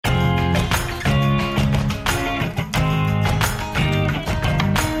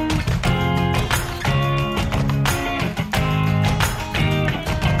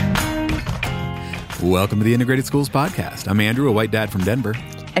Welcome to the Integrated Schools Podcast. I'm Andrew, a white dad from Denver.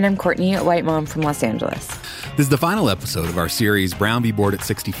 And I'm Courtney, a white mom from Los Angeles. This is the final episode of our series, Brown v. Board at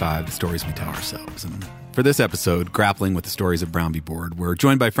 65, The Stories We Tell Ourselves. And for this episode, Grappling with the Stories of Brown v. Board, we're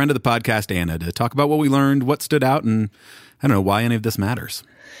joined by friend of the podcast, Anna, to talk about what we learned, what stood out, and I don't know why any of this matters.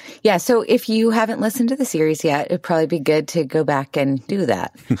 Yeah, so if you haven't listened to the series yet, it'd probably be good to go back and do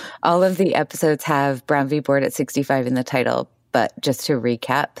that. All of the episodes have Brown v. Board at 65 in the title. But just to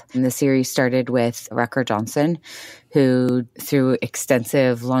recap, the series started with Rucker Johnson, who, through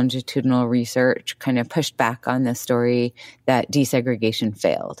extensive longitudinal research, kind of pushed back on the story that desegregation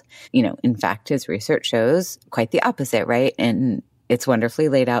failed. You know, in fact, his research shows quite the opposite, right? And it's wonderfully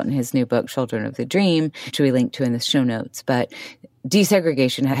laid out in his new book, Children of the Dream, which we link to in the show notes. But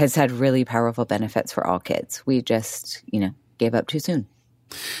desegregation has had really powerful benefits for all kids. We just, gave up too soon.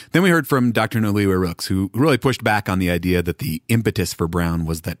 Then we heard from Dr. Noliwa Rooks, who really pushed back on the idea that the impetus for Brown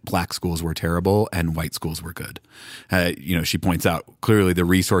was that black schools were terrible and white schools were good. She points out clearly the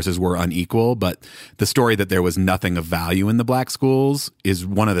resources were unequal, but the story that there was nothing of value in the black schools is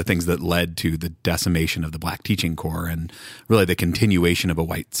one of the things that led to the decimation of the black teaching corps and really the continuation of a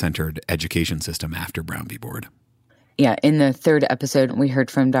white-centered education system after Brown v. Board. Yeah, in the third episode, we heard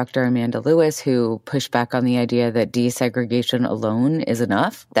from Dr. Amanda Lewis, who pushed back on the idea that desegregation alone is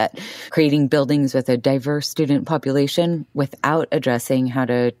enough, that creating buildings with a diverse student population without addressing how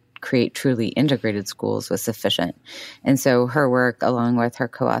to create truly integrated schools was sufficient. And so her work, along with her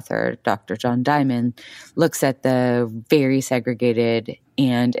co-author, Dr. John Diamond, looks at the very segregated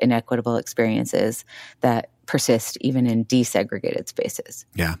and inequitable experiences that persist even in desegregated spaces.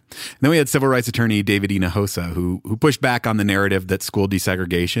 Yeah. And then we had civil rights attorney David Hinojosa, who pushed back on the narrative that school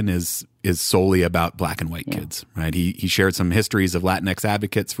desegregation is solely about black and white kids, right? He shared some histories of Latinx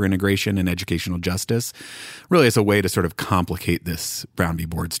advocates for integration and educational justice, really as a way to sort of complicate this Brown v.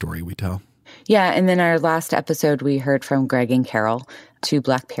 Board story we tell. Yeah, and then our last episode, we heard from Greg and Carol, two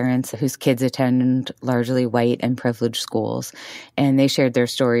black parents whose kids attend largely white and privileged schools. And they shared their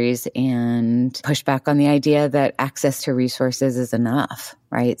stories and pushed back on the idea that access to resources is enough,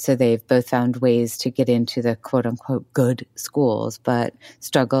 right? So they've both found ways to get into the quote unquote good schools, but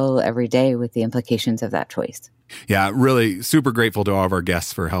struggle every day with the implications of that choice. Yeah, really super grateful to all of our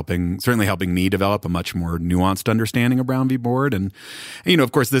guests for certainly helping me develop a much more nuanced understanding of Brown v. Board. And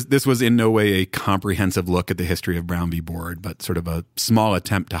of course, this was in no way a comprehensive look at the history of Brown v. Board, but sort of a small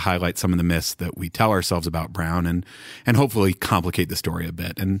attempt to highlight some of the myths that we tell ourselves about Brown and hopefully complicate the story a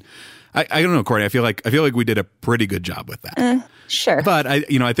bit. And I don't know, Courtney, I feel like we did a pretty good job with that. Sure. But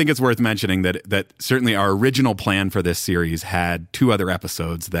I think it's worth mentioning that certainly our original plan for this series had two other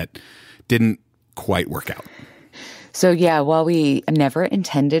episodes that didn't quite work out. So yeah, while we never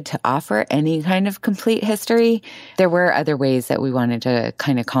intended to offer any kind of complete history, there were other ways that we wanted to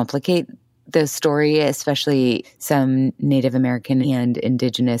kind of complicate the story, especially some Native American and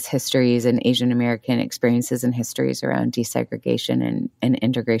Indigenous histories and Asian American experiences and histories around desegregation and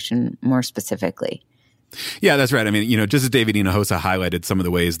integration more specifically. Yeah, that's right. I mean, just as David Hinojosa highlighted some of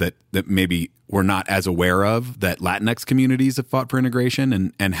the ways that maybe we're not as aware of that Latinx communities have fought for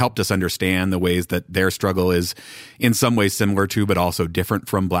integration and helped us understand the ways that their struggle is in some ways similar to, but also different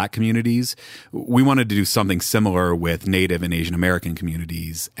from black communities. We wanted to do something similar with Native and Asian American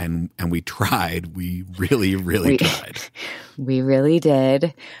communities. And we tried. We really, really tried. We really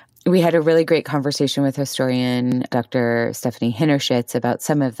did. We had a really great conversation with historian Dr. Stephanie Hinnerschitz about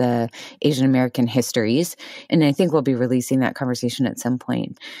some of the Asian American histories, and I think we'll be releasing that conversation at some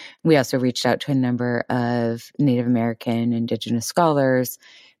point. We also reached out to a number of Native American, Indigenous scholars,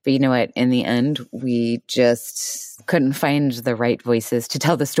 but you know what? In the end, we just couldn't find the right voices to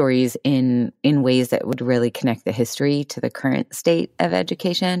tell the stories in ways that would really connect the history to the current state of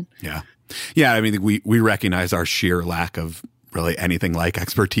education. Yeah. Yeah, I mean, we recognize our sheer lack of really anything like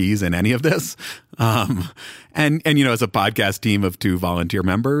expertise in any of this. And as a podcast team of two volunteer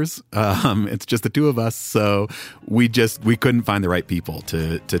members, it's just the two of us. So we couldn't find the right people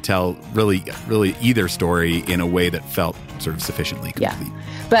to tell really either story in a way that felt sort of sufficiently complete.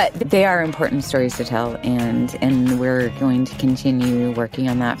 Yeah. But they are important stories to tell, and we're going to continue working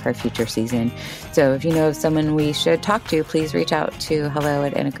on that for a future season. So if you know of someone we should talk to, please reach out to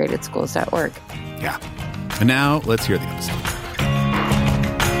hello@integratedschools.org. Yeah. And now let's hear the episode.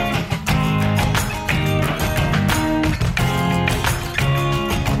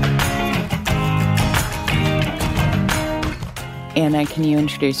 Anna, can you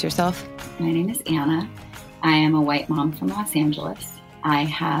introduce yourself? My name is Anna. I am a white mom from Los Angeles. I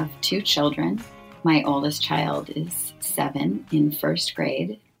have two children. My oldest child is 7 in first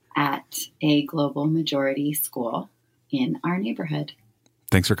grade at a global majority school in our neighborhood.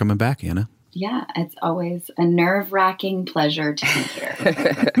 Thanks for coming back, Anna. Yeah, it's always a nerve-wracking pleasure to be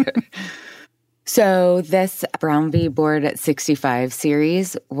here. So this Brown v. Board at 65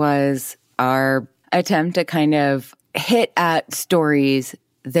 series was our attempt to kind of hit at stories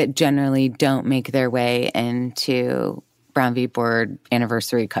that generally don't make their way into Brown v. Board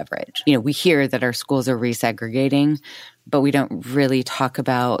anniversary coverage. We hear that our schools are resegregating, but we don't really talk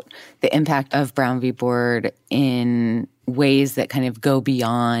about the impact of Brown v. Board in ways that kind of go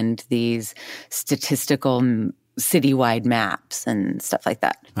beyond these statistical citywide maps and stuff like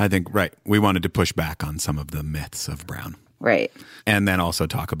that. I think, right. We wanted to push back on some of the myths of Brown. Right. And then also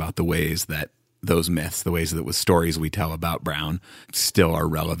talk about the ways that those myths, the ways that with stories we tell about Brown still are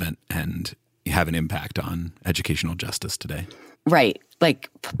relevant and have an impact on educational justice today. Right. Like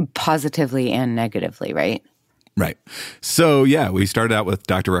positively and negatively, right? Right. So, yeah, we started out with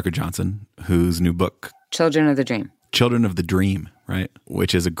Dr. Rucker Johnson, whose new book, Children of the Dream. Children of the Dream, right?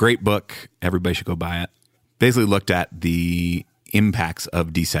 Which is a great book. Everybody should go buy it. Basically looked at the impacts of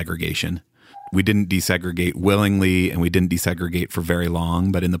desegregation. We didn't desegregate willingly and we didn't desegregate for very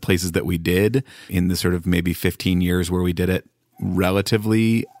long, but in the places that we did, in the sort of maybe 15 years where we did it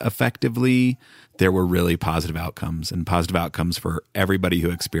relatively effectively, there were really positive outcomes, and positive outcomes for everybody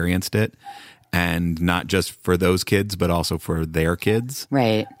who experienced it. And not just for those kids, but also for their kids.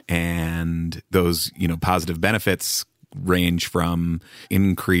 Right. And those, positive benefits range from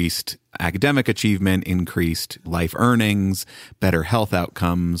increased academic achievement, increased life earnings, better health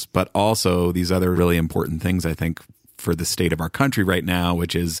outcomes, but also these other really important things, I think, for the state of our country right now,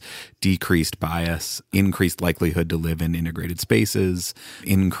 which is decreased bias, increased likelihood to live in integrated spaces,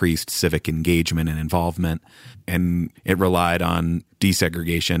 increased civic engagement and involvement. And it relied on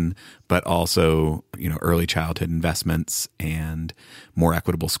desegregation, but also, early childhood investments and more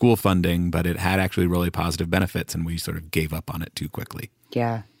equitable school funding. But it had actually really positive benefits, and we sort of gave up on it too quickly.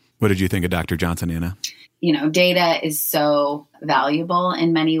 Yeah. What did you think of Dr. Johnson, Anna? Data is so valuable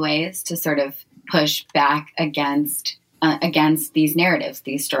in many ways to sort of push back against these narratives,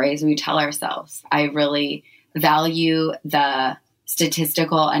 these stories we tell ourselves. I really value the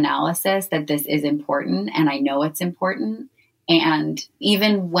statistical analysis that this is important, and I know it's important. And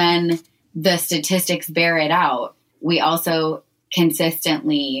even when the statistics bear it out, we also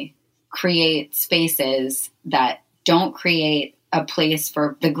consistently create spaces that don't create a place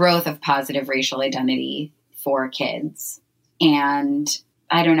for the growth of positive racial identity for kids. And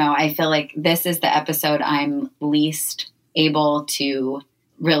I don't know, I feel like this is the episode I'm least able to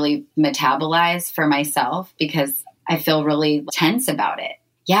really metabolize for myself because I feel really tense about it.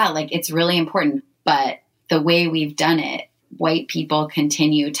 Yeah, like it's really important, but the way we've done it, white people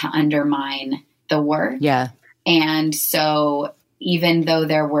continue to undermine the work. Yeah. And so even though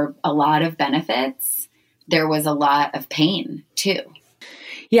there were a lot of benefits, there was a lot of pain too.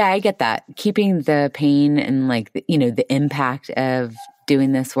 Yeah, I get that. Keeping the pain and the impact of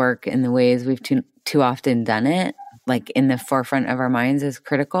doing this work in the ways we've too often done it, in the forefront of our minds is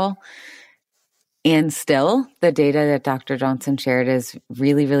critical. And still, the data that Dr. Johnson shared is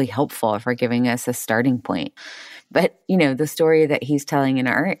really, really helpful for giving us a starting point. But, the story that he's telling in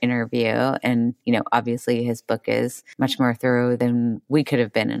our interview, and, obviously his book is much more thorough than we could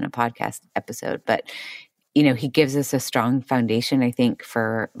have been in a podcast episode. But, he gives us a strong foundation, I think,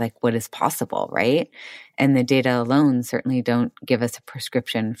 for what is possible, right? And the data alone certainly don't give us a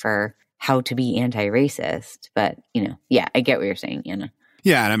prescription for how to be anti-racist. But, yeah, I get what you're saying, Anna.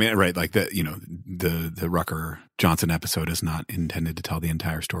 Yeah, and I mean, right, the Rucker Johnson episode is not intended to tell the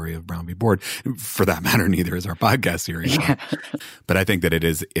entire story of Brown v. Board. For that matter, neither is our podcast series. Yeah. But I think that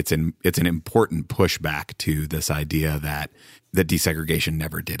it's an important pushback to this idea that desegregation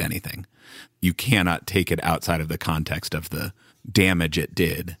never did anything. You cannot take it outside of the context of the damage it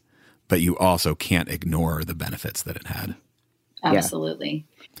did, but you also can't ignore the benefits that it had. Absolutely.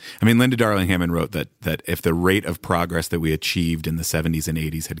 I mean, Linda Darling Hammond wrote that if the rate of progress that we achieved in the 70s and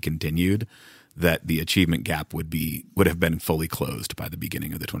 80s had continued, that the achievement gap would have been fully closed by the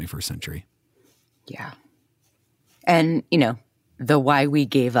beginning of the 21st century. Yeah. And, the why we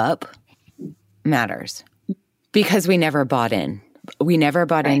gave up matters because we never bought in. We never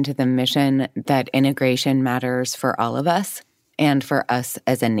bought into the mission that integration matters for all of us and for us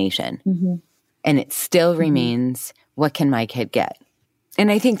as a nation. Mm-hmm. And it still remains, what can my kid get?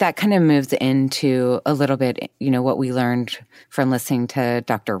 And I think that kind of moves into a little bit, what we learned from listening to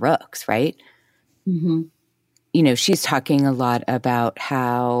Dr. Rooks, right? Mm-hmm. She's talking a lot about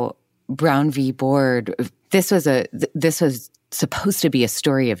how Brown v. Board, this was supposed to be a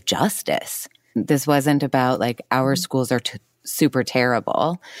story of justice. This wasn't about our schools are super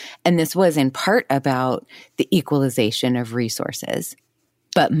terrible. And this was in part about the equalization of resources.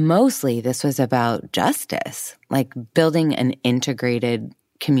 But mostly this was about justice, like building an integrated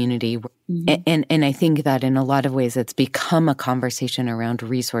community. Mm-hmm. And I think that in a lot of ways it's become a conversation around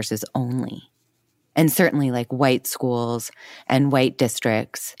resources only. And certainly like white schools and white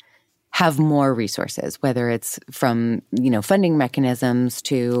districts have more resources, whether it's from, funding mechanisms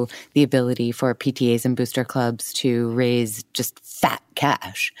to the ability for PTAs and booster clubs to raise just fat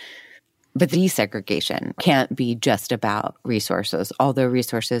cash. But desegregation can't be just about resources, although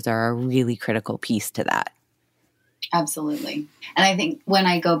resources are a really critical piece to that. Absolutely. And I think when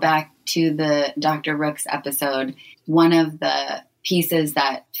I go back to the Dr. Rooks episode, one of the pieces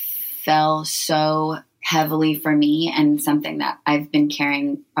that fell so heavily for me and something that I've been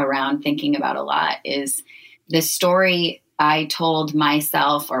carrying around thinking about a lot is the story I told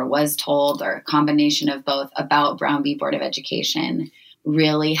myself or was told, or a combination of both, about Brown v. Board of Education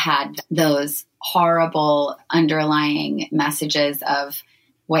really had those horrible underlying messages of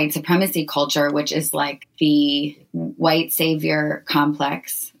white supremacy culture, which is like the white savior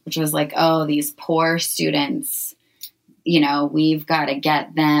complex, which was like, oh, these poor students, we've got to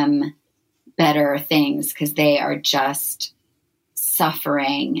get them better things because they are just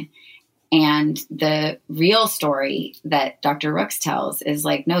suffering. And the real story that Dr. Rooks tells is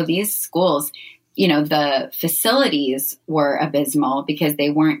like, no, these schools, the facilities were abysmal because they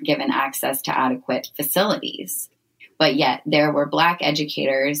weren't given access to adequate facilities. But yet there were Black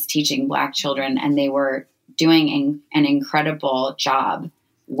educators teaching Black children, and they were doing an incredible job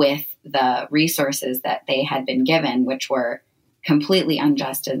with the resources that they had been given, which were completely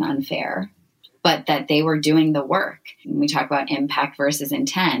unjust and unfair, but that they were doing the work. When we talk about impact versus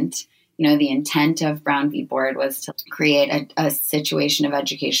intent, the intent of Brown v. Board was to create a situation of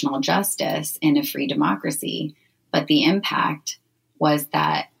educational justice in a free democracy. But the impact was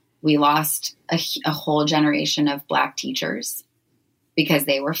that we lost a whole generation of Black teachers because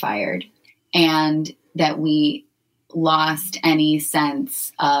they were fired, and that we lost any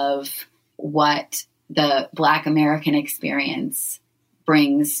sense of what the Black American experience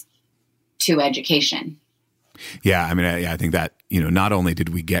brings to education. Yeah, I mean, I think that, not only did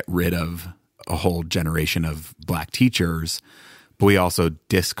we get rid of a whole generation of Black teachers, but we also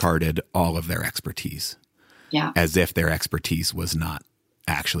discarded all of their expertise. Yeah. As if their expertise was not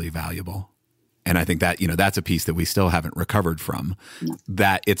actually valuable. And I think that, that's a piece that we still haven't recovered from. No.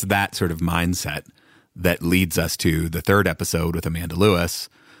 That it's that sort of mindset that leads us to the third episode with Amanda Lewis,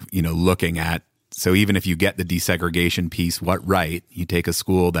 looking at, so even if you get the desegregation piece right, you take a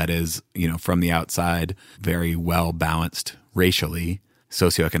school that is, from the outside, very well balanced racially,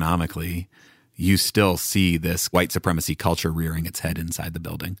 socioeconomically, you still see this white supremacy culture rearing its head inside the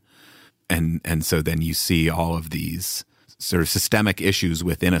building. And so then you see all of these sort of systemic issues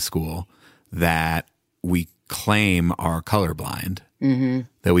within a school that we claim are colorblind, mm-hmm.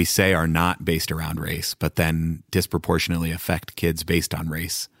 that we say are not based around race, but then disproportionately affect kids based on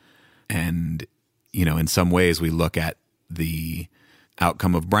race. And, in some ways we look at the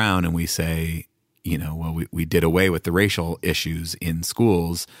outcome of Brown and we say, well, we did away with the racial issues in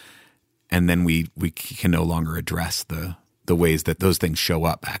schools, and then we can no longer address the ways that those things show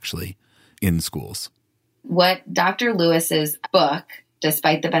up actually in schools. What Dr. Lewis's book,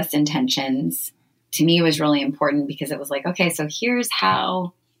 Despite the Best Intentions, to me was really important because it was like, okay, so here's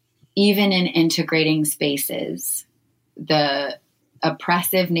how even in integrating spaces, the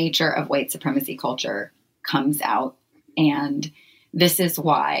oppressive nature of white supremacy culture comes out. And this is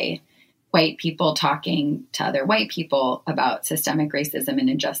why white people talking to other white people about systemic racism and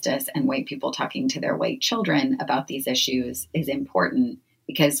injustice, and white people talking to their white children about these issues, is important,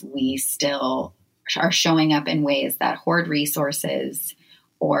 because we still are showing up in ways that hoard resources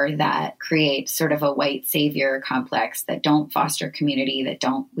or that create sort of a white savior complex, that don't foster community,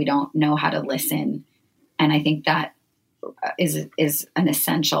 we don't know how to listen. And I think that is an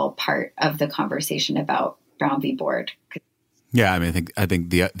essential part of the conversation about Brown v. Board. Yeah, I mean, I think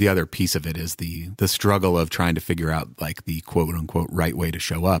the other piece of it is the struggle of trying to figure out like the quote unquote right way to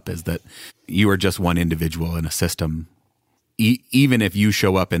show up, is that you are just one individual in a system. Even if you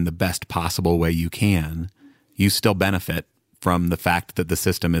show up in the best possible way you can, you still benefit from the fact that the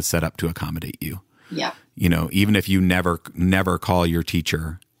system is set up to accommodate you. Yeah. Even if you never call your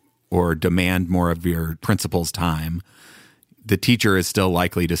teacher or demand more of your principal's time, the teacher is still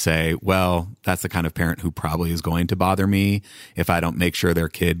likely to say, well, that's the kind of parent who probably is going to bother me if I don't make sure their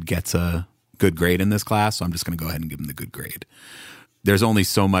kid gets a good grade in this class, so I'm just going to go ahead and give them the good grade. There's only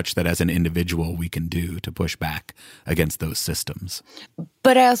so much that as an individual we can do to push back against those systems.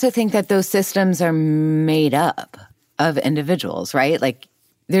 But I also think that those systems are made up of individuals, right? Like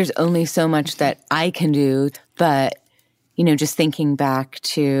there's only so much that I can do, but just thinking back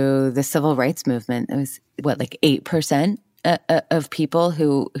to the civil rights movement, it was like 8% of people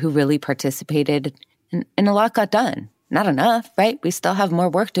who really participated, and a lot got done. Not enough, right? We still have more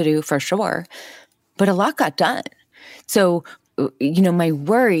work to do for sure, but a lot got done. So, my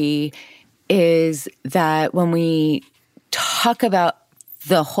worry is that when we talk about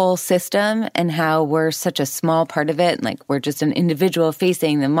the whole system and how we're such a small part of it, and like we're just an individual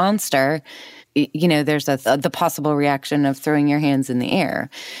facing the monster, there's the possible reaction of throwing your hands in the air.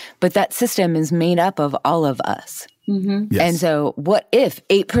 But that system is made up of all of us. Mm-hmm. Yes. And so what if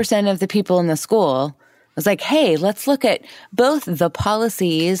 8% of the people in the school was like, hey, let's look at both the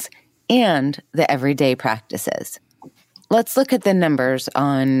policies and the everyday practices. Let's look at the numbers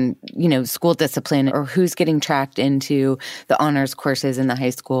on, school discipline, or who's getting tracked into the honors courses in the high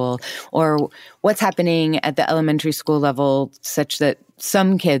school, or what's happening at the elementary school level such that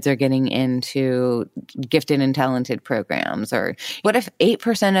some kids are getting into gifted and talented programs. Or what if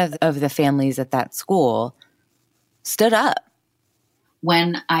 8% of the families at that school stood up?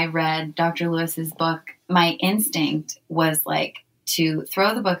 When I read Dr. Lewis's book, my instinct was like to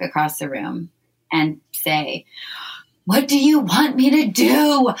throw the book across the room and say, what do you want me to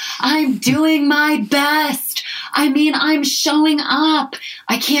do? I'm doing my best. I'm showing up.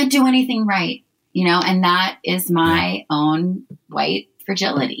 I can't do anything right, and that is my own white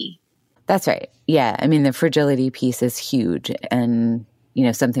fragility. That's right. Yeah. The fragility piece is huge and,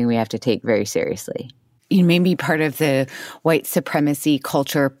 something we have to take very seriously. Maybe part of the white supremacy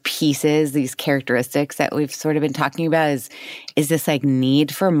culture pieces, these characteristics that we've sort of been talking about is this like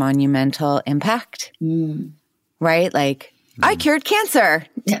need for monumental impact. Right? Like, I cured cancer.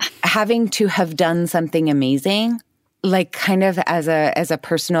 Yeah. Having to have done something amazing, like kind of as a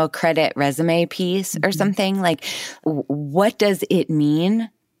personal credit resume piece or something. Like, what does it mean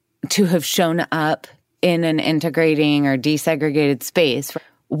to have shown up in an integrating or desegregated space?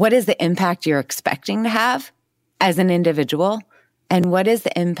 What is the impact you're expecting to have as an individual? And what is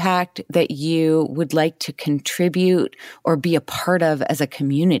the impact that you would like to contribute or be a part of as a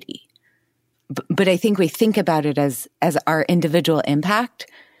community? But I think we think about it as our individual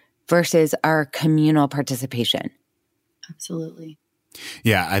impact versus our communal participation. Absolutely.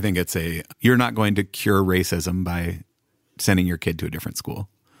 Yeah, I think you're not going to cure racism by sending your kid to a different school.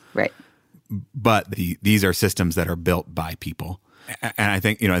 Right. But these are systems that are built by people. And I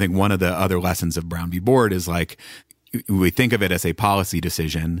think one of the other lessons of Brown v. Board is like, we think of it as a policy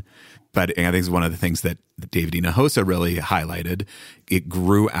decision, but I think it's one of the things that David Hinojosa really highlighted. It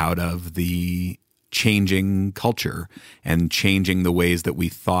grew out of the changing culture and changing the ways that we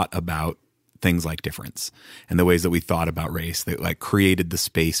thought about things like difference and the ways that we thought about race that like created the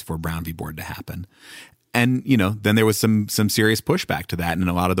space for Brown v. Board to happen. And, then there was some serious pushback to that. And in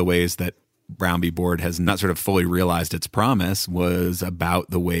a lot of the ways that Brown v. Board has not sort of fully realized its promise was about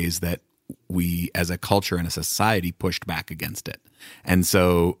the ways that we as a culture and a society pushed back against it. And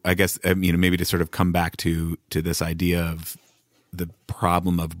so I guess, maybe to sort of come back to this idea of the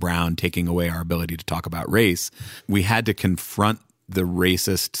problem of Brown taking away our ability to talk about race, we had to confront the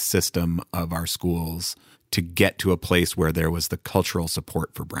racist system of our schools to get to a place where there was the cultural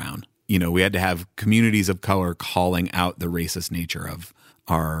support for Brown. We had to have communities of color calling out the racist nature of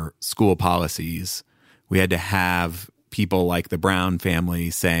our school policies. We had to have people like the Brown family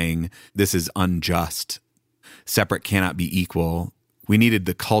saying, this is unjust. Separate cannot be equal. We needed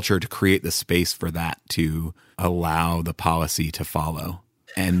the culture to create the space for that to allow the policy to follow.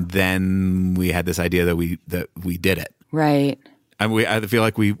 And then we had this idea that we did it. Right. I feel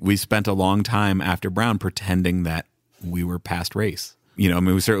like we spent a long time after Brown pretending that we were past race.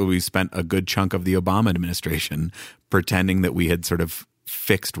 We spent a good chunk of the Obama administration pretending that we had sort of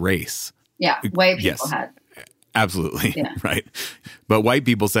fixed race. Yeah, white people had. Absolutely. Yeah. Right. But white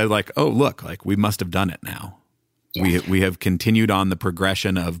people said like, oh, look, like we must have done it now. Yeah. We have continued on the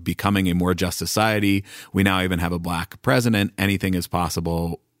progression of becoming a more just society. We now even have a black president. Anything is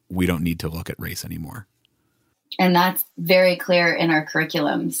possible. We don't need to look at race anymore. And that's very clear in our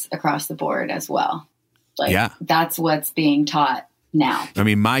curriculums across the board as well. Like, that's what's being taught now.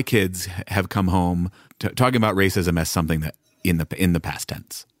 My kids have come home talking about racism as something that in the past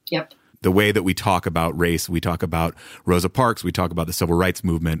tense. Yep. The way that we talk about race, we talk about Rosa Parks, we talk about the civil rights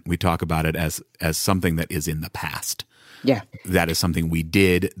movement, we talk about it as something that is in the past. Yeah. That is something we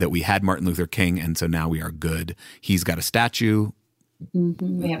did, that we had Martin Luther King, and so now we are good. He's got a statue.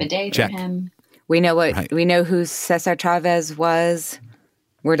 Mm-hmm. We have a day Check. for him. We know who Cesar Chavez was.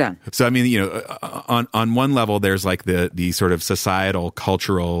 We're done. So, on one level, there's like the sort of societal,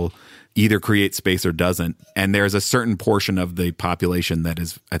 cultural either creates space or doesn't. And there's a certain portion of the population that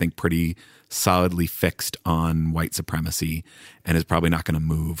is, I think, pretty solidly fixed on white supremacy and is probably not going to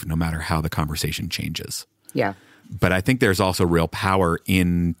move no matter how the conversation changes. Yeah. But I think there's also real power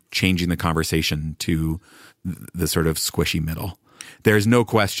in changing the conversation to the sort of squishy middle. There's no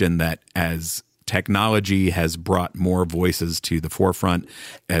question that as technology has brought more voices to the forefront,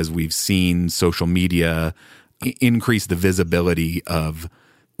 as we've seen social media increase the visibility of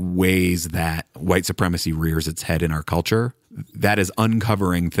ways that white supremacy rears its head in our culture, that is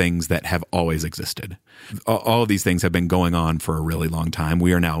uncovering things that have always existed. All of these things have been going on for a really long time.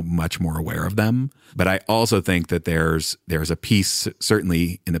 We are now much more aware of them. But I also think that there's a piece,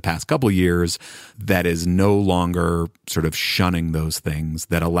 certainly in the past couple of years, that is no longer sort of shunning those things,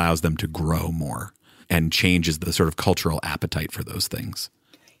 that allows them to grow more and changes the sort of cultural appetite for those things.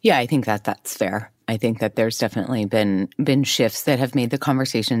 Yeah, I think that that's fair. I think that there's definitely been shifts that have made the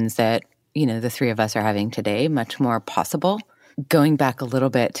conversations that, the three of us are having today much more possible. Going back a little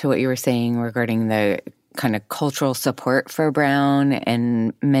bit to what you were saying regarding the kind of cultural support for Brown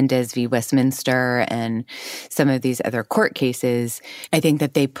and Mendez v. Westminster and some of these other court cases, I think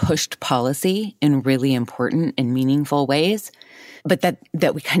that they pushed policy in really important and meaningful ways, but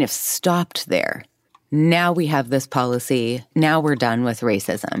that we kind of stopped there. Now we have this policy. Now we're done with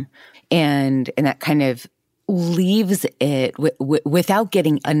racism. And that kind of leaves it without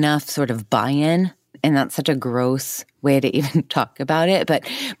getting enough sort of buy-in. And that's such a gross way to even talk about it. But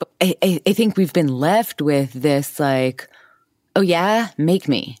I think we've been left with this like, oh yeah, make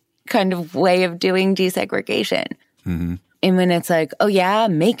me kind of way of doing desegregation. Mm-hmm. And when it's like, oh yeah,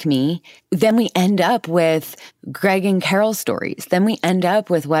 make me, then we end up with Greg and Carol stories. Then we end up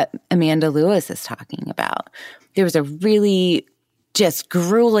with what Amanda Lewis is talking about. There was a really just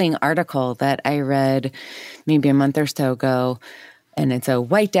grueling article that I read maybe a month or so ago. And it's a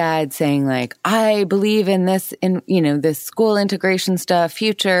white dad saying like, I believe in this, this school integration stuff,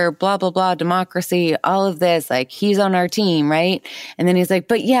 future, blah, blah, blah, democracy, all of this, like he's on our team, right? And then he's like,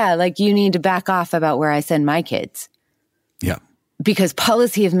 but yeah, like you need to back off about where I send my kids. Yeah. Because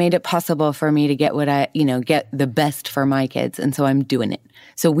policy has made it possible for me to get what get the best for my kids. And so I'm doing it.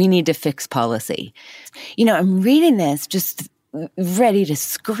 So we need to fix policy. I'm reading this just ready to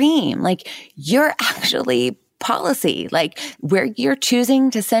scream. Like you're actually policy, like where you're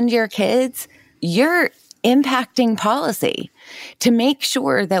choosing to send your kids, you're impacting policy to make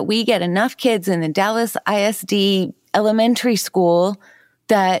sure that we get enough kids in the Dallas ISD elementary school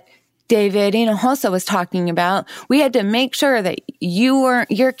that David Hinojosa was talking about. We had to make sure that your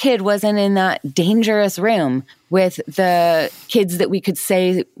kid wasn't in that dangerous room with the kids that we could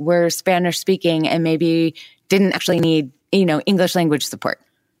say were Spanish speaking and maybe didn't actually need, English language support.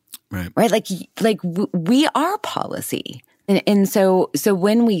 Right. Like we are policy. And so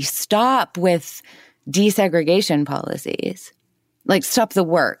when we stop with desegregation policies, like stop the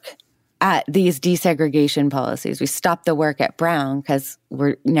work at these desegregation policies, we stop the work at Brown because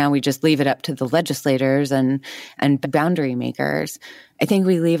we just leave it up to the legislators and boundary makers. I think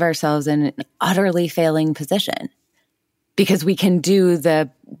we leave ourselves in an utterly failing position because we can do the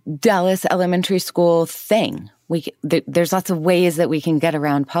Dallas elementary school thing. There's lots of ways that we can get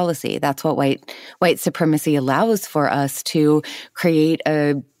around policy. That's what white supremacy allows for us to create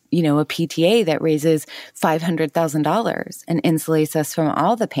a PTA that raises $500,000 and insulates us from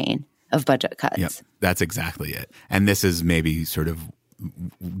all the pain of budget cuts. Yep, that's exactly it. And this is maybe sort of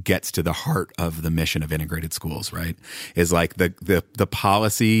gets to the heart of the mission of integrated schools, right? Is like the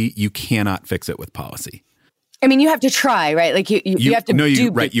policy, you cannot fix it with policy. I mean, you have to try, right? Like you have to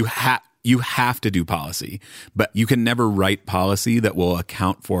do. Right. You have to do policy, but you can never write policy that will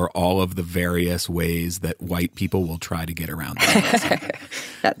account for all of the various ways that white people will try to get around that.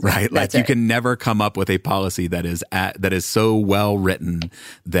 Right? Like you can never come up with a policy that is so well written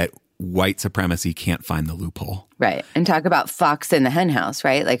that white supremacy can't find the loophole. Right. And talk about Fox in the henhouse,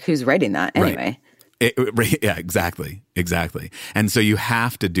 right? Like who's writing that anyway? Right. Yeah, exactly. And so you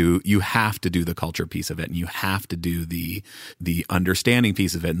have to do the culture piece of it, and you have to do the understanding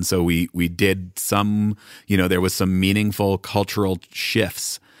piece of it. And so we did some, there was some meaningful cultural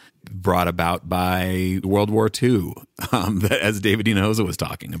shifts brought about by World War II, as David Hinojosa was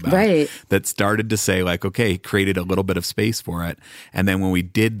talking about, right? That started to say like, okay, created a little bit of space for it. And then when we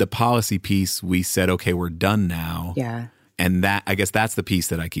did the policy piece, we said, okay, we're done now. Yeah. And that, I guess that's the piece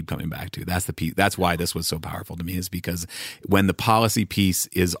that I keep coming back to. That's the piece. That's why this was so powerful to me, is because when the policy piece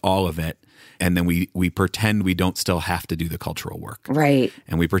is all of it, and then we pretend we don't still have to do the cultural work. Right.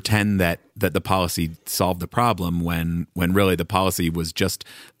 And we pretend that the policy solved the problem when really the policy was just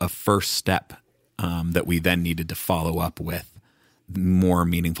a first step that we then needed to follow up with more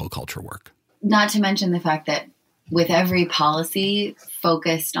meaningful culture work. Not to mention the fact that with every policy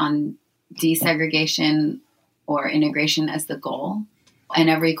focused on desegregation or integration as the goal, and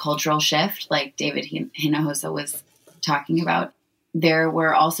every cultural shift, like David Hinojosa was talking about, there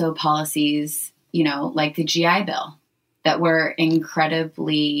were also policies, like the GI Bill, that were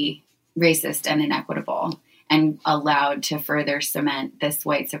incredibly racist and inequitable and allowed to further cement this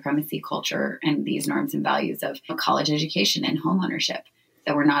white supremacy culture and these norms and values of college education and home ownership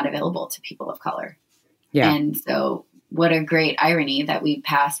that were not available to people of color. Yeah. And so what a great irony that we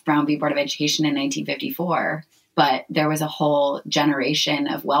passed Brown v. Board of Education in 1954, but there was a whole generation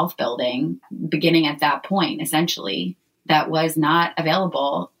of wealth building beginning at that point, essentially, that was not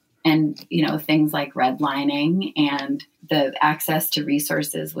available. And, things like redlining and the access to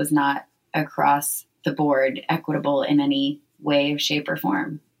resources was not across the board equitable in any way, shape, or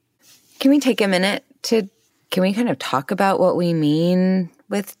form. Can we take a minute can we kind of talk about what we mean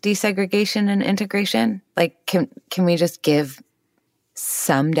with desegregation and integration? Like, can we just give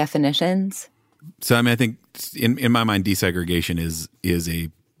some definitions? So, I think in my mind, desegregation is a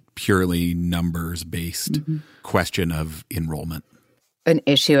purely numbers-based question of enrollment. An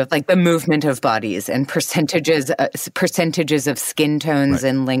issue of like the movement of bodies and percentages of skin tones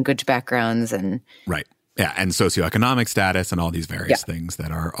and language backgrounds and right. Yeah, and socioeconomic status and all these various things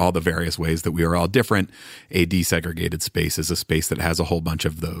that are all the various ways that we are all different. A desegregated space is a space that has a whole bunch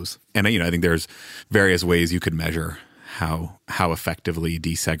of those. And I think there's various ways you could measure how effectively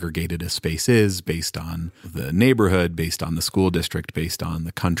desegregated a space is based on the neighborhood, based on the school district, based on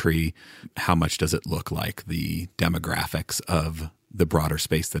the country. How much does it look like the demographics of the broader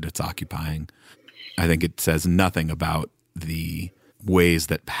space that it's occupying? I think it says nothing about the ways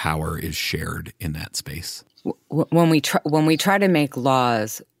that power is shared in that space. When we try to make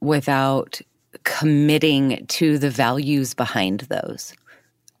laws without committing to the values behind those,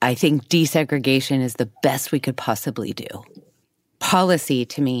 I think desegregation is the best we could possibly do. Policy,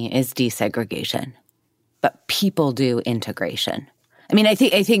 to me, is desegregation, but people do integration. I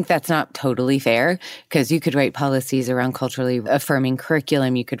think that's not totally fair, because you could write policies around culturally affirming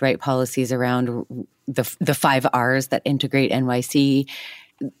curriculum. You could write policies around the 5 R's that integrate NYC.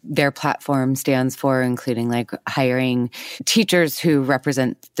 Their platform stands for, including like hiring teachers who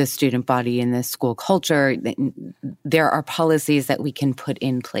represent the student body in the school culture. There are policies that we can put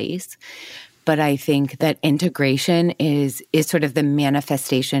in place. But I think that integration is sort of the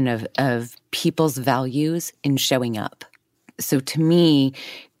manifestation of people's values in showing up. So to me,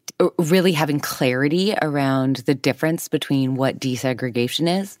 really having clarity around the difference between what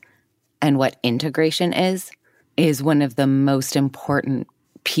desegregation is and what integration is one of the most important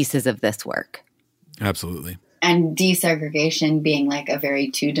pieces of this work. Absolutely. And desegregation being like a very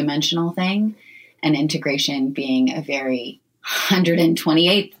two-dimensional thing, and integration being a very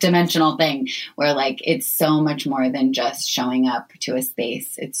 128-dimensional thing, where like it's so much more than just showing up to a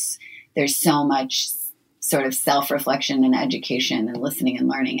space. There's so much sort of self-reflection and education and listening and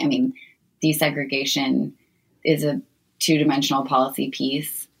learning. Desegregation is a two-dimensional policy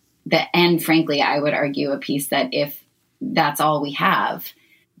piece and frankly, I would argue a piece that if that's all we have,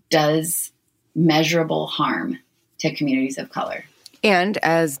 does measurable harm to communities of color. And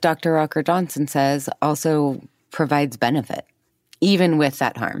as Dr. Rocker Johnson says, also provides benefit, even with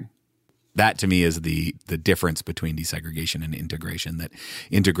that harm. That to me is the difference between desegregation and integration, that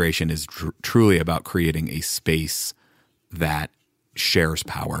integration is truly about creating a space that shares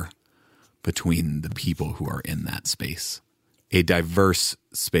power between the people who are in that space, a diverse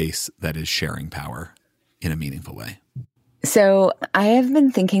space that is sharing power in a meaningful way. So I have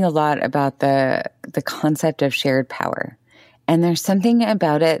been thinking a lot about the concept of shared power. And there's something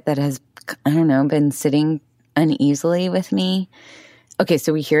about it that has, been sitting uneasily with me. Okay,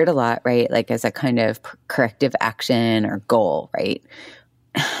 so we hear it a lot, right? Like as a kind of corrective action or goal, right?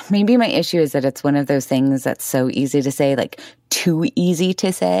 Maybe my issue is that it's one of those things that's so easy to say, like too easy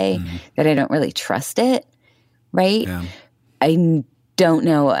to say, that I don't really trust it, right? Yeah. I don't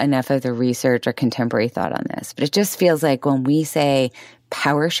know enough of the research or contemporary thought on this, but it just feels like when we say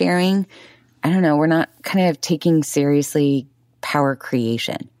power sharing, we're not kind of taking seriously power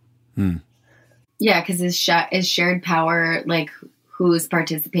creation. Yeah, because is shared power like who's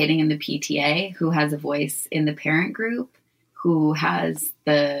participating in the PTA, who has a voice in the parent group, who has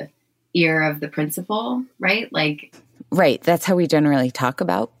the ear of the principal, right? Right. That's how we generally talk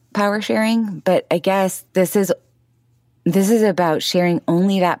about power sharing. But I guess this is about sharing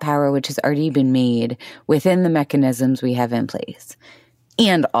only that power which has already been made within the mechanisms we have in place.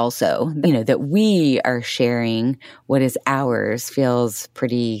 And also, that we are sharing what is ours feels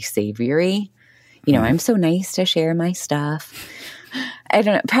pretty savory. I'm so nice to share my stuff. I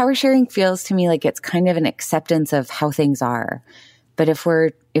don't know. Power sharing feels to me like it's kind of an acceptance of how things are. But if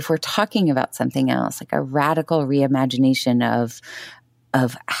we're talking about something else, like a radical reimagination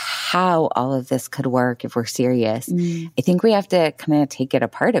of how all of this could work if we're serious, I think we have to kind of take it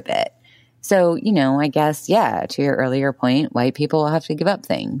apart a bit. So, I guess, yeah, to your earlier point, white people will have to give up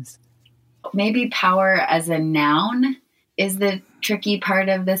things. Maybe power as a noun is the tricky part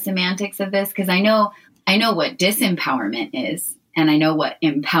of the semantics of this, because I know what disempowerment is, and I know what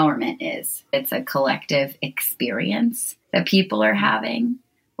empowerment is. It's a collective experience that people are having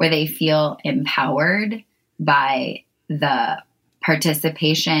where they feel empowered by the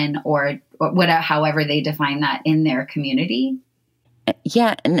participation or whatever, however they define that in their community.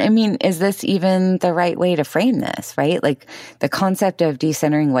 Yeah. And I mean, is this even the right way to frame this, right? Like the concept of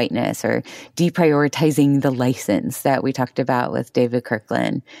decentering whiteness or deprioritizing the license that we talked about with David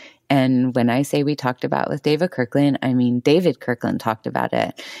Kirkland. And when I say we talked about with David Kirkland, I mean David Kirkland talked about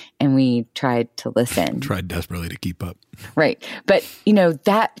it, and we tried to listen. Tried desperately to keep up. Right. But,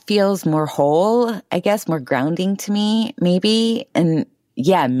 that feels more whole, I guess, more grounding to me, maybe. And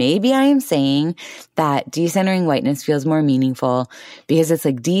yeah, maybe I am saying that decentering whiteness feels more meaningful because it's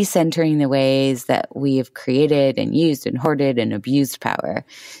like decentering the ways that we have created and used and hoarded and abused power.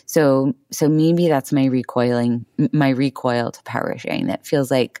 So maybe that's my recoil to power sharing. That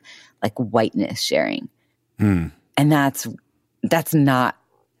feels like whiteness sharing. And that's not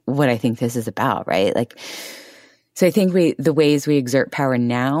what I think this is about, right? So I think the ways we exert power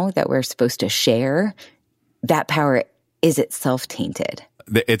now that we're supposed to share, that power is itself tainted.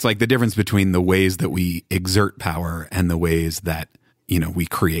 It's like the difference between the ways that we exert power and the ways that, we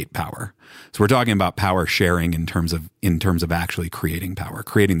create power. So we're talking about power sharing in terms of actually creating power,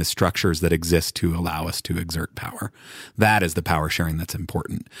 creating the structures that exist to allow us to exert power. That is the power sharing that's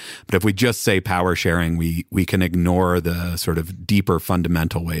important. But if we just say power sharing, we can ignore the sort of deeper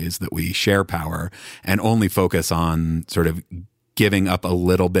fundamental ways that we share power and only focus on sort of giving up a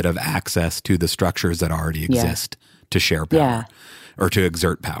little bit of access to the structures that already exist to share power or to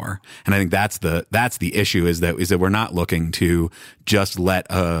exert power. And I think that's the issue is that we're not looking to just let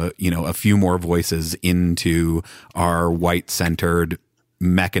a few more voices into our white centered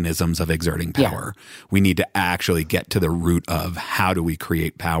mechanisms of exerting power. We need to actually get to the root of how do we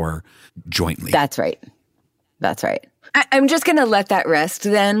create power jointly. That's right. I'm just going to let that rest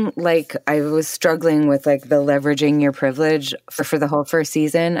then. I was struggling with the leveraging your privilege for the whole first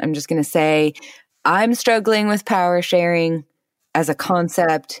season. I'm just going to say I'm struggling with power sharing as a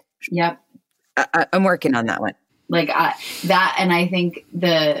concept. Yep. I'm working on that one. And I think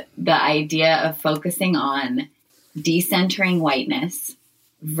the idea of focusing on decentering whiteness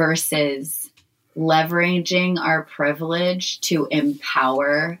versus leveraging our privilege to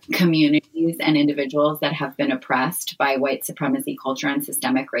empower communities and individuals that have been oppressed by white supremacy culture and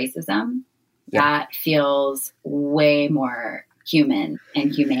systemic racism, that feels way more human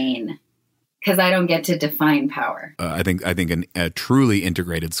and humane. Because I don't get to define power. I think a truly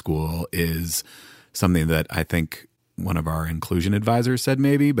integrated school is something that I think one of our inclusion advisors said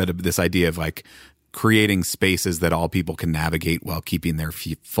maybe, but this idea of creating spaces that all people can navigate while keeping their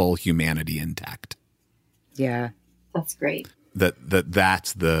full humanity intact. Yeah. That's great.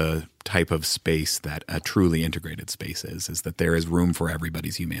 That's the type of space that a truly integrated space is that there is room for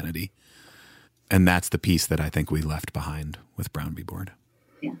everybody's humanity. And that's the piece that I think we left behind with Brown v. Board.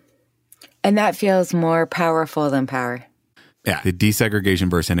 Yeah. And that feels more powerful than power. Yeah. The desegregation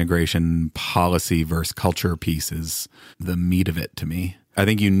versus integration, policy versus culture piece is the meat of it to me. I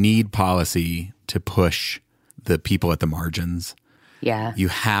think you need policy to push the people at the margins. Yeah. You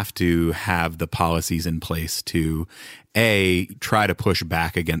have to have the policies in place to, try to push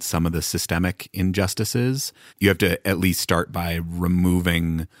back against some of the systemic injustices. You have to at least start by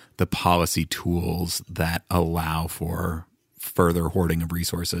removing the policy tools that allow for further hoarding of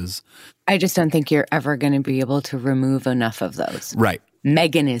resources. I just don't think you're ever going to be able to remove enough of those. Right.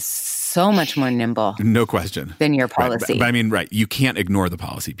 Megan is so much more nimble. No question. Than your policy. Right. But I mean, right. You can't ignore the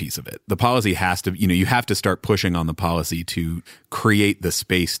policy piece of it. The policy has to, you have to start pushing on the policy to create the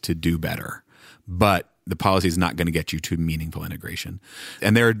space to do better. But the policy is not going to get you to meaningful integration.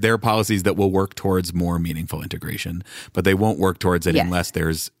 And there are policies that will work towards more meaningful integration, but they won't work towards it unless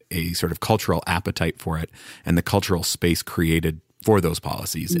there's a sort of cultural appetite for it and the cultural space created for those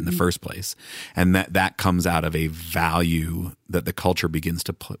policies in the first place. And that comes out of a value that the culture begins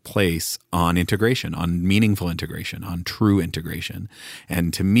to place on integration, on meaningful integration, on true integration.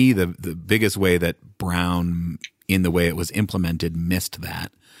 And to me, the biggest way that Brown in the way it was implemented, missed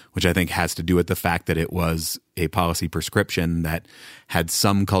that, which I think has to do with the fact that it was a policy prescription that had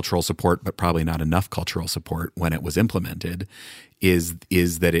some cultural support, but probably not enough cultural support when it was implemented, is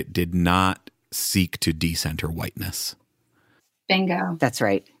that it did not seek to decenter whiteness. Bingo. That's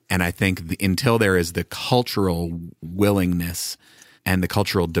right. And I think until there is the cultural willingness and the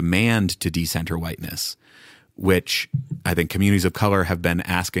cultural demand to decenter whiteness, which I think communities of color have been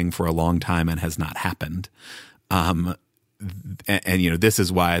asking for a long time and has not happened. And this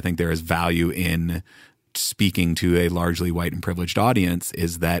is why I think there is value in speaking to a largely white and privileged audience,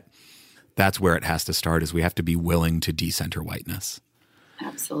 is that that's where it has to start, is we have to be willing to decenter whiteness.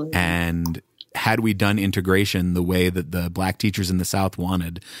 Absolutely. And had we done integration the way that the Black teachers in the South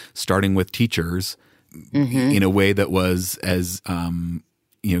wanted, starting with teachers in a way that was, as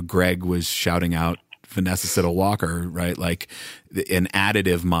Greg was shouting out Vanessa Siddle Walker, right? Like an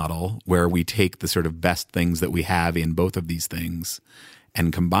additive model where we take the sort of best things that we have in both of these things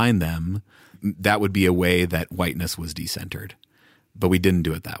and combine them, that would be a way that whiteness was decentered. But we didn't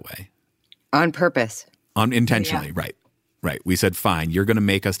do it that way. On purpose. Intentionally, Yeah. right. Right. We said, fine, you're going to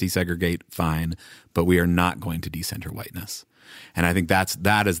make us desegregate, fine, but we are not going to decenter whiteness. And I think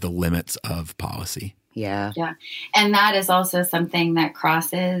that is the limits of policy. Yeah. Yeah. And that is also something that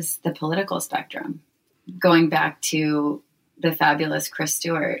crosses the political spectrum. Going back to the fabulous Chris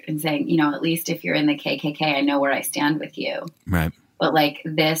Stewart and saying, at least if you're in the KKK, I know where I stand with you. Right. But like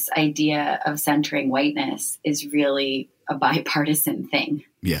this idea of centering whiteness is really a bipartisan thing.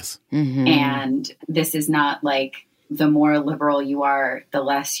 Yes. Mm-hmm. And this is not like the more liberal you are, the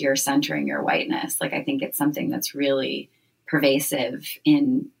less you're centering your whiteness. Like I think it's something that's really pervasive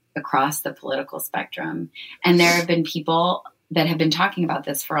across the political spectrum. And there have been people that have been talking about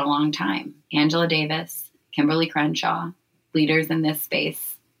this for a long time. Angela Davis, Kimberly Crenshaw, leaders in this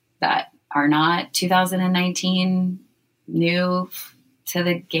space that are not 2019 new to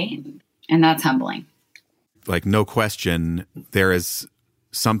the game. And that's humbling. Like, no question, there is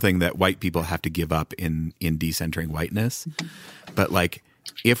something that white people have to give up in decentering whiteness. But like,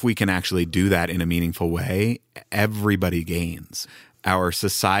 if we can actually do that in a meaningful way, everybody gains. Our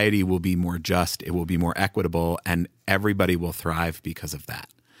society will be more just, it will be more equitable, and everybody will thrive because of that.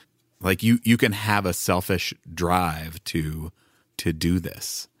 Like you can have a selfish drive to do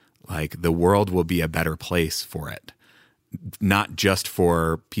this. Like the world will be a better place for it. Not just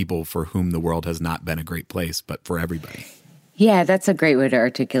for people for whom the world has not been a great place, but for everybody. Yeah, that's a great way to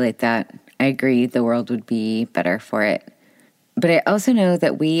articulate that. I agree, the world would be better for it. But I also know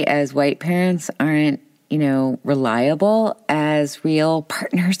that we as white parents aren't, reliable as real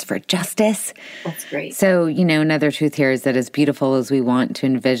partners for justice. That's great. So, another truth here is that as beautiful as we want to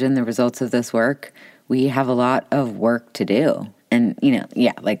envision the results of this work, we have a lot of work to do. And,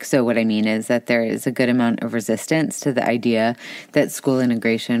 so what I mean is that there is a good amount of resistance to the idea that school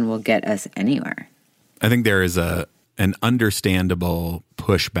integration will get us anywhere. I think there is an understandable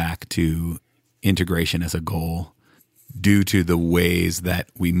pushback to integration as a goal due to the ways that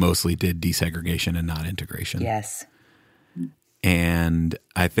we mostly did desegregation and not integration. Yes. And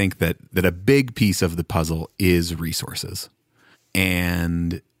I think that a big piece of the puzzle is resources.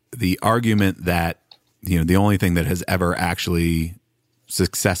 And the argument that, the only thing that has ever actually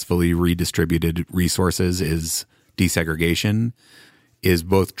successfully redistributed resources is desegregation is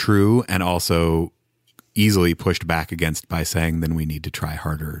both true and also easily pushed back against by saying then we need to try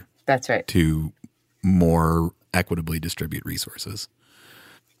harder. That's right. To more equitably distribute resources.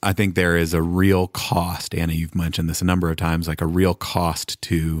 I think there is a real cost, Anna, you've mentioned this a number of times, like a real cost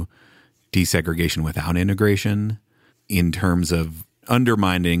to desegregation without integration in terms of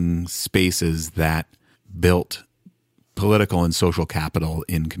undermining spaces that built political and social capital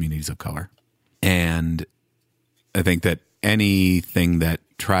in communities of color. And I think that anything that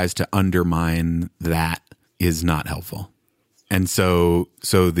tries to undermine that is not helpful. And so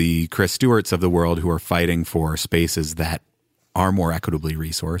the Chris Stewarts of the world who are fighting for spaces that are more equitably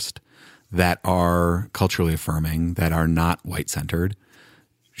resourced, that are culturally affirming, that are not white-centered,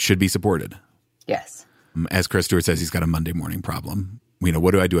 should be supported. Yes. As Chris Stewart says, he's got a Monday morning problem.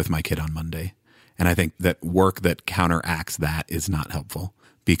 What do I do with my kid on Monday? And I think that work that counteracts that is not helpful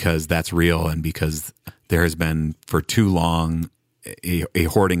because that's real and because there has been for too long a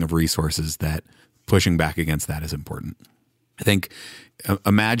hoarding of resources that pushing back against that is important. I think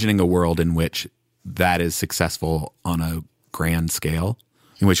imagining a world in which that is successful on a grand scale,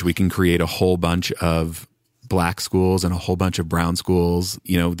 in which we can create a whole bunch of Black schools and a whole bunch of brown schools,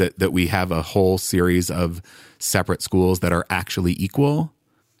 that we have a whole series of separate schools that are actually equal.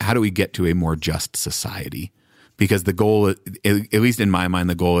 How do we get to a more just society? Because the goal, at least in my mind,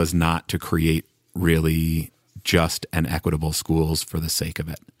 the goal is not to create really just and equitable schools for the sake of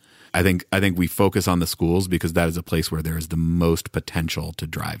it. I think we focus on the schools because that is a place where there is the most potential to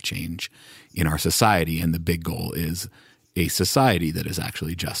drive change in our society. And the big goal is a society that is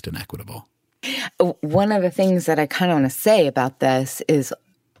actually just and equitable. One of the things that I kind of want to say about this is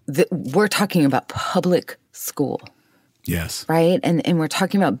that we're talking about public school. Yes. Right? And we're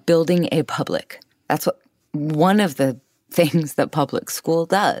talking about building a public. That's what one of the things that public school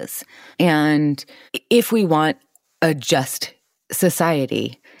does. And if we want a just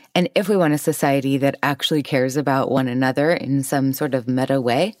society, and if we want a society that actually cares about one another in some sort of meta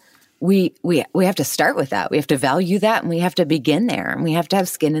way, we have to start with that. We have to value that, and we have to begin there, and we have to have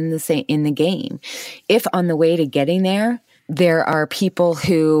skin in the game. If on the way to getting there are people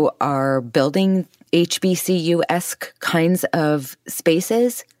who are building HBCU-esque kinds of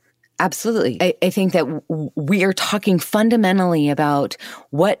spaces, absolutely. I think that we are talking fundamentally about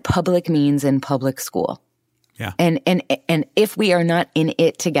what public means in public school. Yeah. And if we are not in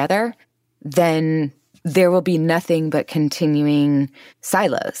it together, then there will be nothing but continuing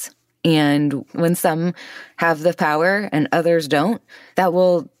silos. And when some have the power and others don't, that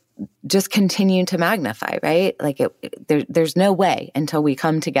will just continue to magnify, right? Like there's no way until we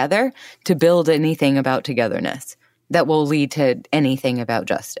come together to build anything about togetherness that will lead to anything about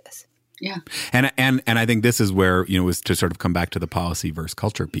justice. Yeah. And I think this is where, was to sort of come back to the policy versus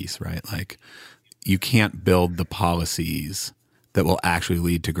culture piece, right? Like, you can't build the policies that will actually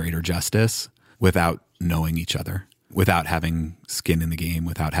lead to greater justice without knowing each other, without having skin in the game,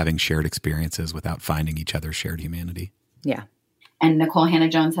 without having shared experiences, without finding each other's shared humanity. Yeah. And Nicole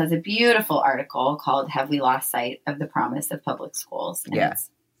Hannah-Jones has a beautiful article called Have We Lost Sight of the Promise of Public Schools? And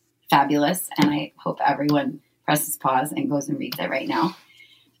It's fabulous. And I hope everyone presses pause and goes and reads it right now.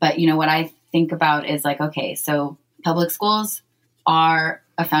 But, what I think about is like, okay, so public schools are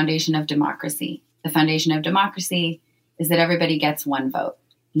a foundation of democracy. The foundation of democracy is that everybody gets one vote,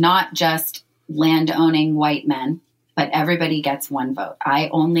 not just land-owning white men, but everybody gets one vote. I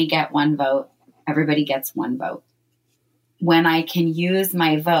only get one vote. Everybody gets one vote. When I can use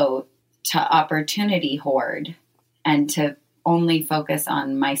my vote to opportunity hoard and to only focus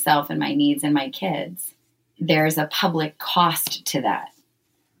on myself and my needs and my kids, there's a public cost to that.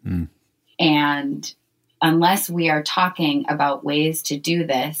 Mm. And unless we are talking about ways to do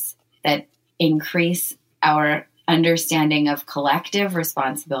this that increase our understanding of collective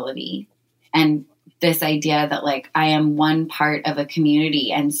responsibility and this idea that like I am one part of a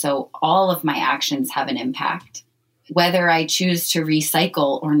community and so all of my actions have an impact, whether I choose to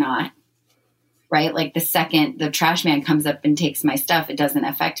recycle or not, right? Like the second the trash man comes up and takes my stuff, it doesn't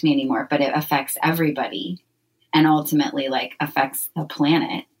affect me anymore, but it affects everybody and ultimately like affects the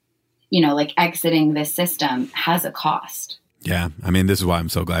planet. Like exiting this system has a cost. Yeah. I mean, this is why I'm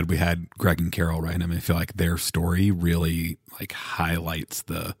so glad we had Greg and Carol, right? I mean, I feel like their story really like highlights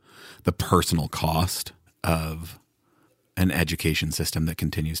the personal cost of an education system that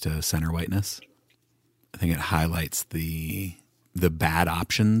continues to center whiteness. I think it highlights the bad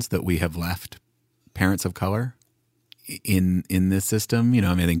options that we have left parents of color in this system.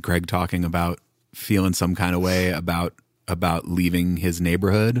 I think Greg talking about feeling some kind of way about leaving his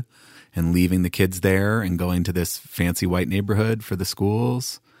neighborhood and leaving the kids there and going to this fancy white neighborhood for the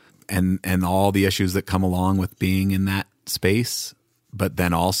schools and all the issues that come along with being in that space, but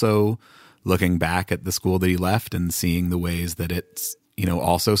then also looking back at the school that he left and seeing the ways that it's,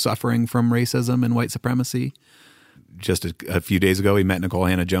 also suffering from racism and white supremacy. Just a few days ago, we met Nicole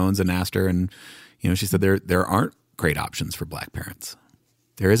Hannah-Jones and asked her, and, she said there aren't great options for Black parents.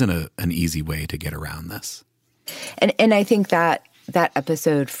 There isn't an easy way to get around this. And I think that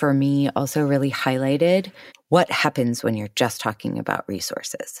episode for me also really highlighted what happens when you're just talking about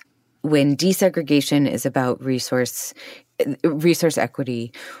resources. When desegregation is about resource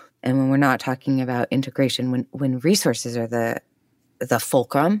equity, and when we're not talking about integration, when resources are the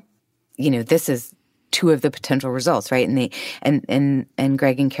fulcrum, this is two of the potential results, right? And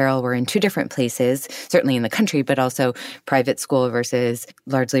Greg and Carol were in two different places, certainly in the country, but also private school versus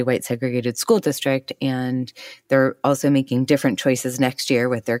largely white segregated school district. And they're also making different choices next year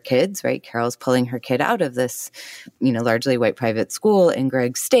with their kids, right? Carol's pulling her kid out of this, largely white private school, and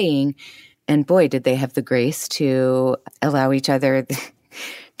Greg's staying. And boy, did they have the grace to allow each other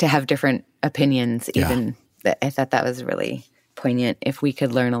to have different opinions. Even I thought that was really poignant. If we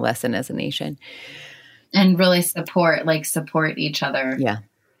could learn a lesson as a nation. And really support each other. Yeah.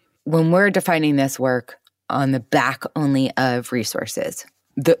 When we're defining this work on the back only of resources,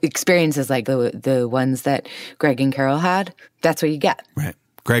 the experiences like the ones that Greg and Carol had, that's what you get. Right.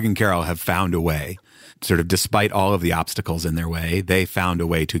 Greg and Carol have found a way, sort of despite all of the obstacles in their way, they found a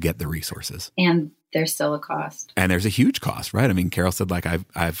way to get the resources. And There's still a cost. And there's a huge cost, right? I mean, Carol said, like,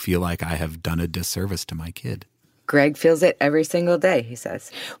 I feel like I have done a disservice to my kid. Greg feels it every single day, he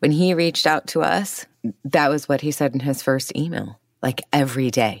says. When he reached out to us, that was what he said in his first email. Like,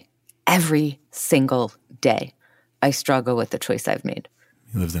 every day, every single day, I struggle with the choice I've made.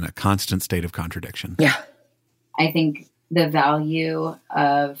 He lives in a constant state of contradiction. Yeah. I think the value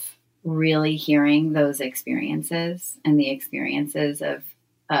of really hearing those experiences and the experiences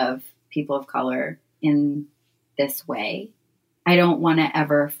of people of color in this way, I don't want to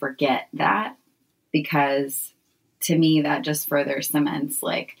ever forget that, because to me, that just further cements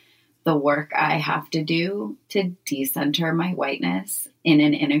like the work I have to do to decenter my whiteness in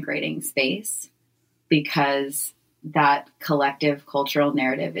an integrating space, because that collective cultural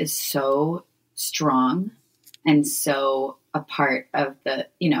narrative is so strong and so a part of the,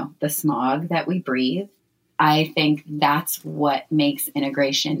 the smog that we breathe. I think that's what makes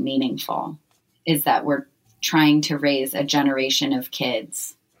integration meaningful, is that we're trying to raise a generation of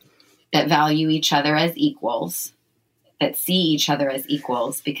kids that value each other as equals, that see each other as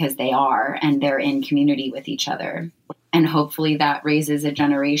equals because they are, and they're in community with each other. And hopefully that raises a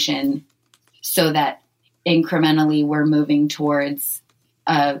generation so that incrementally we're moving towards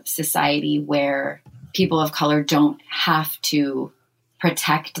a society where people of color don't have to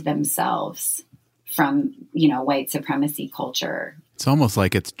protect themselves from, white supremacy culture. It's almost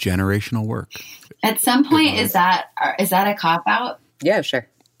like it's generational work. At some point, is that a cop-out? Yeah, sure.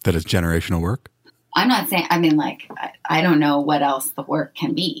 That is generational work? I'm not saying, I don't know what else the work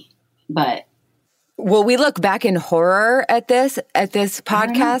can be, but. Well, we look back in horror at this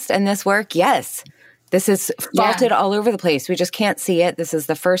podcast and this work. Yes. This is faulted all over the place. We just can't see it. This is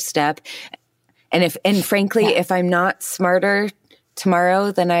the first step. And frankly, if I'm not smarter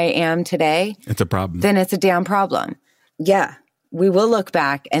tomorrow than I am today, it's a problem. Then it's a damn problem. Yeah. We will look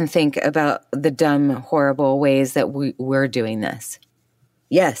back and think about the dumb, horrible ways that we're doing this.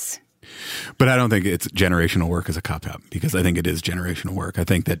 Yes. But I don't think it's generational work as a cop-out, because I think it is generational work. I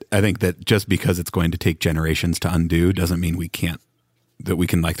think that just because it's going to take generations to undo doesn't mean we can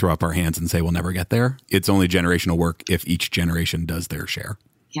like throw up our hands and say we'll never get there. It's only generational work if each generation does their share.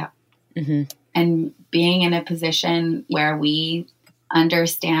 Yeah. Mm-hmm. And being in a position where we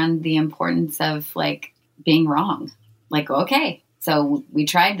understand the importance of like being wrong. Like, okay, so we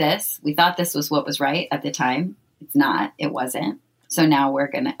tried this. We thought this was what was right at the time. It's not. It wasn't. So now we're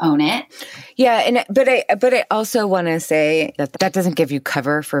going to own it. Yeah, but I also want to say that doesn't give you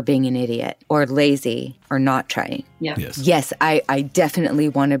cover for being an idiot or lazy or not trying. Yeah. Yes, I definitely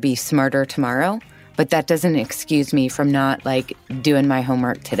want to be smarter tomorrow, but that doesn't excuse me from not like doing my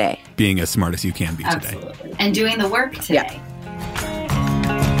homework today. Being as smart as you can be today. Absolutely. And doing the work today. Yeah.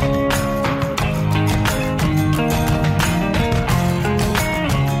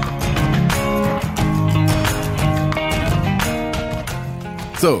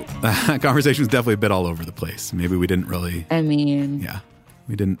 So, conversation was definitely a bit all over the place. Maybe we didn't really...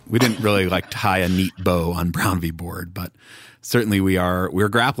 we didn't really like tie a neat bow on Brown v. Board, but certainly we're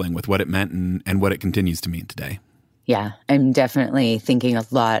grappling with what it meant and what it continues to mean today. Yeah, I'm definitely thinking a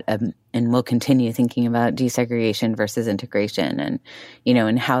lot and will continue thinking about desegregation versus integration, and,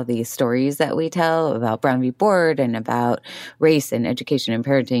 and how these stories that we tell about Brown v. Board and about race and education and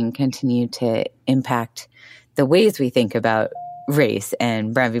parenting continue to impact the ways we think about race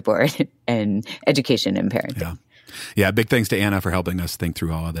and Brown v. Board and education and parenting. Yeah. Big thanks to Anna for helping us think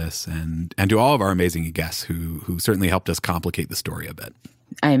through all of this, and to all of our amazing guests who certainly helped us complicate the story a bit.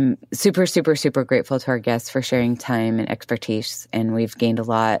 I'm super, super, super grateful to our guests for sharing time and expertise, and we've gained a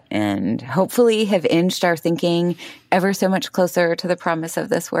lot and hopefully have inched our thinking ever so much closer to the promise of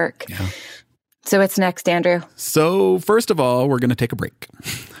this work. Yeah. So what's next, Andrew? So first of all, we're going to take a break.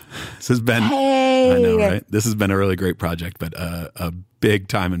 This has been, I know, right? This has been a really great project, but a big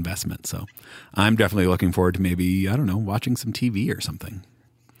time investment. So I'm definitely looking forward to maybe, watching some TV or something.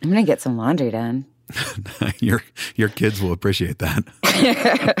 I'm going to get some laundry done. Your kids will appreciate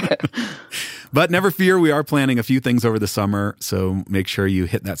that. But never fear, we are planning a few things over the summer, so make sure you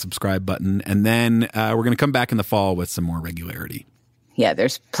hit that subscribe button. And then we're going to come back in the fall with some more regularity. Yeah,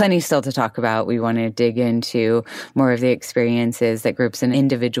 there's plenty still to talk about. We want to dig into more of the experiences that groups and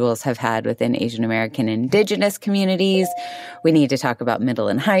individuals have had within Asian American and Indigenous communities. We need to talk about middle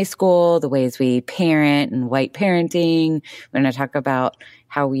and high school, the ways we parent and white parenting. We're going to talk about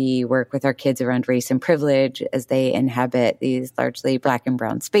how we work with our kids around race and privilege as they inhabit these largely Black and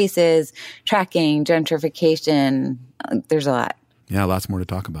brown spaces, tracking, gentrification. There's a lot. Yeah, lots more to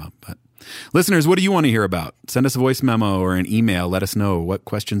talk about. But Listeners, what do you want to hear about? Send us a voice memo or an email. Let us know, what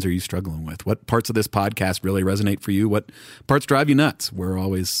questions are you struggling with? What parts of this podcast really resonate for you? What parts drive you nuts? We're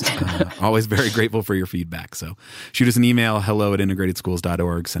always always very grateful for your feedback. So shoot us an email,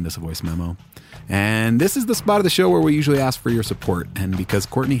 hello@integratedschools.org. Send us a voice memo. And this is the spot of the show where we usually ask for your support. And because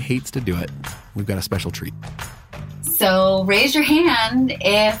Courtney hates to do it, we've got a special treat. So raise your hand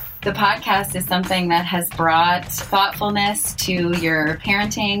if the podcast is something that has brought thoughtfulness to your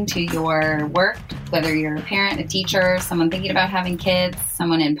parenting, to your work, whether you're a parent, a teacher, someone thinking about having kids,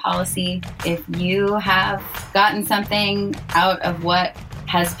 someone in policy. If you have gotten something out of what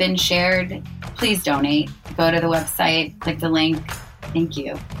has been shared, please donate. Go to the website, click the link. Thank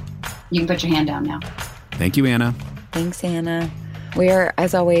you. You can put your hand down now. Thank you, Anna. Thanks, Anna. We are,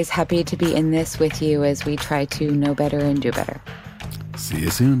 as always, happy to be in this with you as we try to know better and do better. See you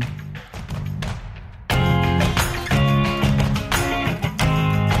soon.